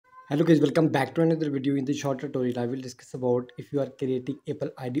Hello guys, welcome back to another video. In this short tutorial, I will discuss about if you are creating Apple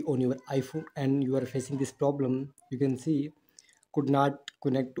ID on your iPhone and you are facing this problem. You can see could not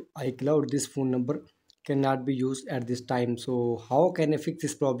connect to iCloud. This phone number cannot be used at this time. So how can I fix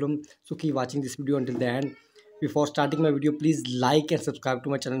this problem? So keep watching this video until the end. Before starting my video, please like and subscribe to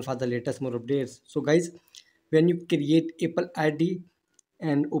my channel for the latest more updates. So guys, when you create Apple ID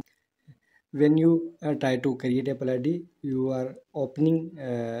and when you try to create Apple ID, you are opening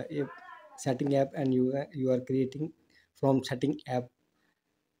a setting app and you are creating from setting app.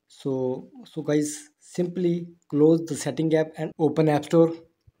 So guys, simply close the setting app and open App Store,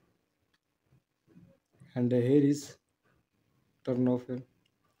 and here is turn off.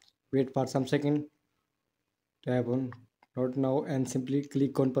 Wait for some second. Tap on not now and simply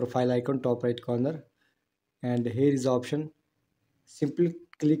click on profile icon top right corner, and here is the option. Simply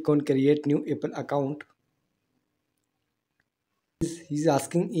click on create new Apple account. He's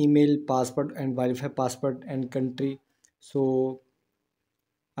asking email, password, and Wi-Fi password and country. So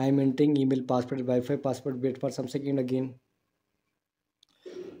I'm entering email, password, Wi-Fi password. Wait for some second again.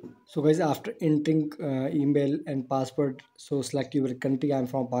 So guys, after entering email and password, so select your country. I'm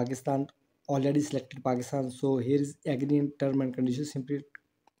from Pakistan. Already selected Pakistan. So here is agree in term and conditions. Simply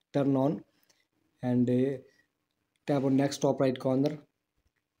turn on and tap on next top right corner.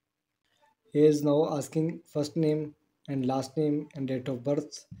 Here is now asking first name and last name and date of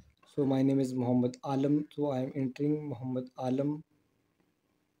birth. So my name is Muhammad Alam. So I am entering Muhammad Alam.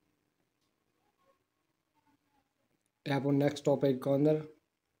 Tap on next top right corner.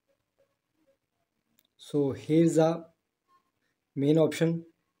 So here's a main option.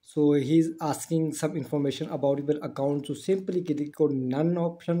 So he's asking some information about your account. So simply click on none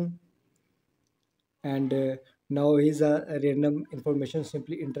option, and now here's a random information.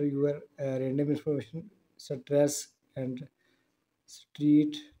 Simply enter your random information, address and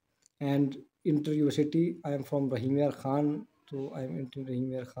street, and enter your city. I am from Rahimyar Khan, so I am entering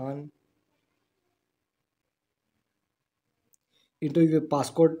Rahimyar Khan. Enter your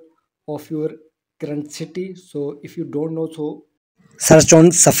passcode of your current city. So if you don't know, so search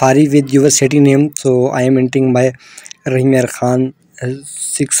on Safari with your city name. So I am entering my Rahimyar Khan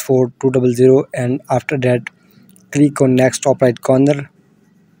 64200, and after that click on next top right corner.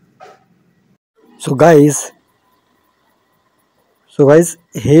 So guys,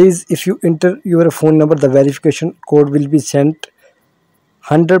 here is if you enter your phone number, the verification code will be sent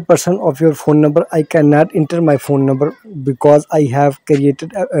 100% of your phone number. I cannot enter my phone number because I have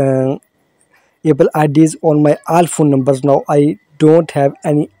created Apple IDs on my all phone numbers. Now I don't have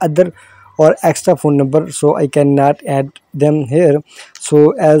any other or extra phone number, so I cannot add them here.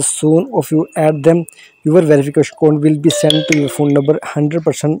 So as soon of you add them, your verification code will be sent to your phone number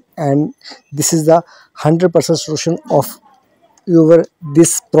 100%, and this is the 100% solution of your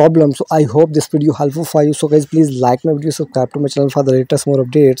this problem. So I hope this video helpful for you. So guys, please like my video, subscribe to my channel for the latest more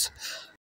updates.